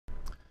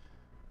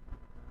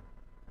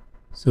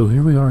So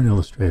here we are in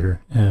Illustrator,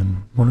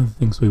 and one of the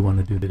things we want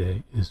to do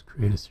today is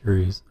create a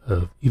series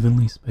of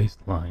evenly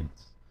spaced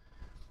lines.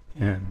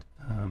 And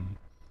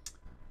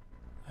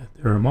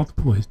there are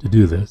multiple ways to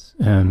do this,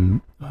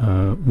 and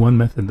one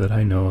method that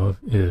I know of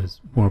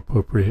is more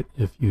appropriate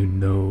if you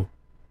know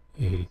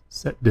a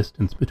set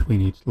distance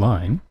between each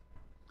line.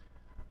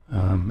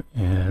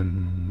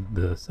 And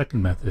the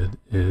second method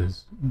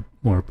is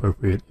more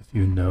appropriate if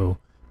you know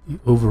the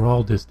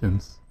overall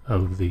distance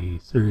of the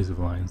series of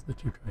lines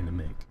that you're trying to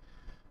make.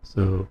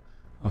 So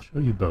I'll show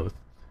you both.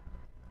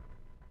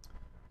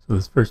 So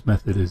this first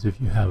method is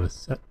if you have a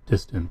set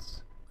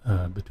distance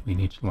between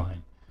each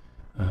line.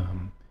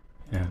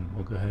 And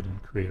we'll go ahead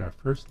and create our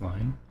first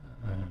line,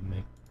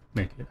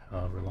 make it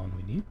however long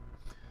we need.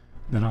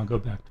 Then I'll go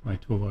back to my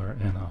toolbar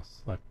and I'll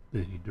select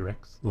the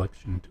direct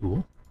selection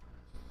tool.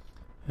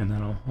 And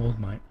then I'll hold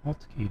my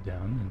Alt key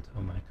down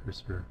until my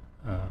cursor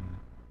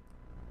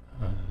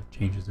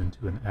changes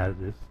into an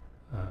additive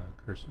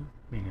cursor,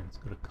 meaning it's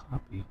going to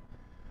copy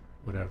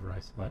whatever I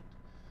select.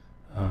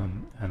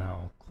 And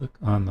I'll click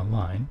on the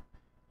line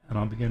and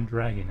I'll begin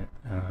dragging it.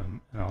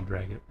 And I'll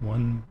drag it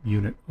 1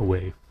 unit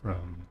away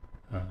from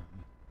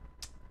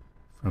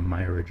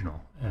my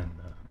original. And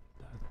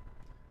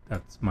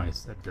that's my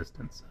set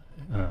distance.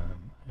 I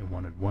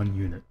wanted 1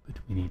 unit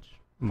between each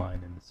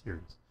line in the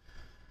series.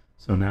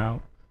 So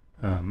now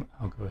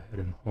I'll go ahead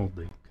and hold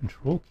the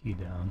Control key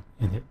down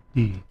and hit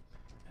D,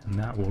 and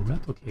that will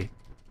replicate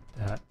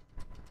that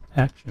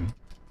action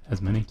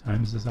as many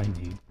times as I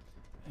need,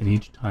 and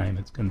each time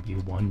it's going to be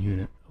 1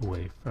 unit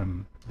away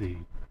from the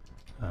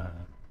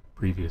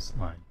previous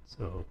line.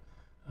 So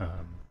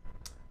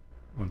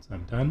once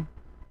I'm done,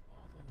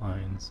 all the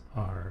lines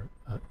are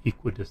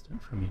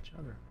equidistant from each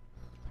other.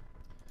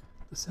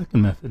 The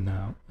second method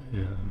now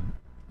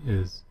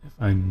is if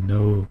I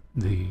know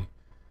the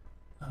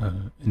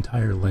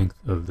entire length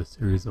of the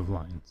series of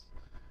lines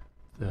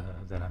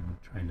that I'm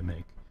trying to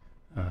make,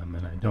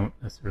 and I don't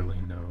necessarily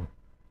know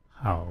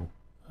how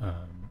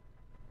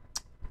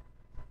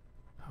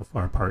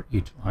far apart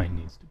each line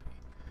needs to be.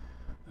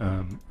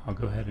 I'll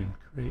go ahead and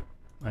create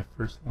my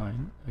first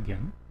line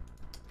again,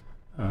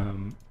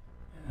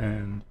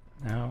 and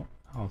now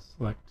I'll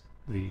select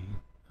the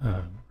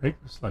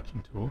regular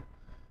selection tool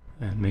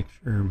and make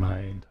sure my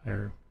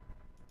entire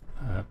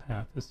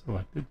path is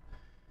selected,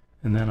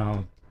 and then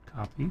I'll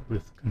copy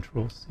with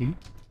Control C,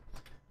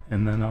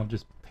 and then I'll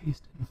just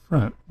paste in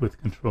front with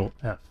Control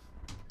F,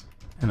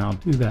 and I'll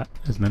do that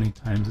as many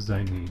times as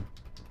I need,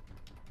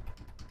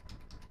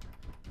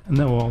 and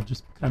they'll all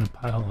just kind of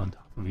pile on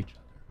top of each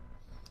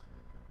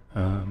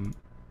other.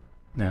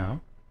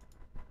 Now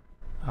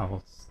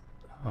I'll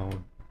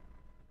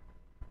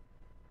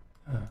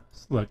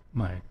select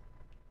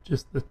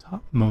just the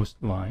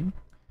topmost line,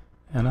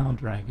 and I'll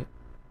drag it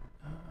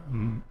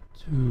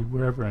to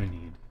wherever I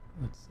need.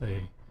 Let's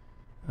say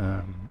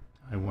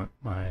I want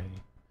my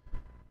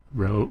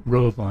row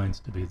of lines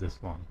to be this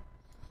long.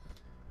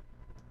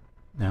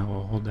 Now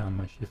I'll hold down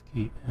my Shift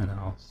key and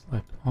I'll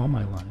select all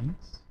my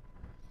lines,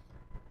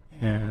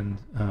 and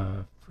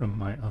from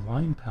my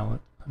Align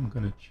palette I'm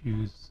going to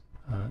choose,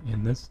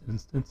 in this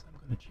instance I'm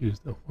going to choose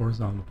the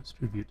Horizontal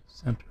Distribute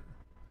Center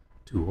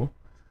tool,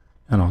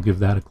 and I'll give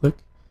that a click,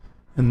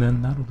 and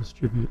then that'll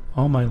distribute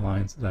all my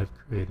lines that I've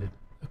created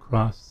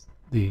across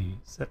the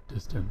set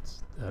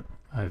distance that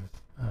I've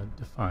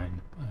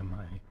defined by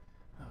my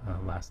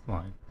last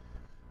line.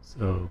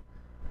 So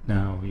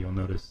now you'll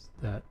notice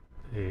that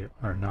they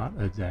are not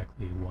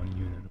exactly 1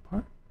 unit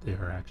apart. They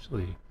are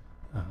actually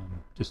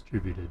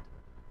distributed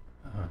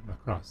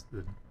across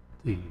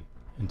the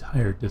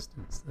entire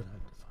distance that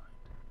I've defined.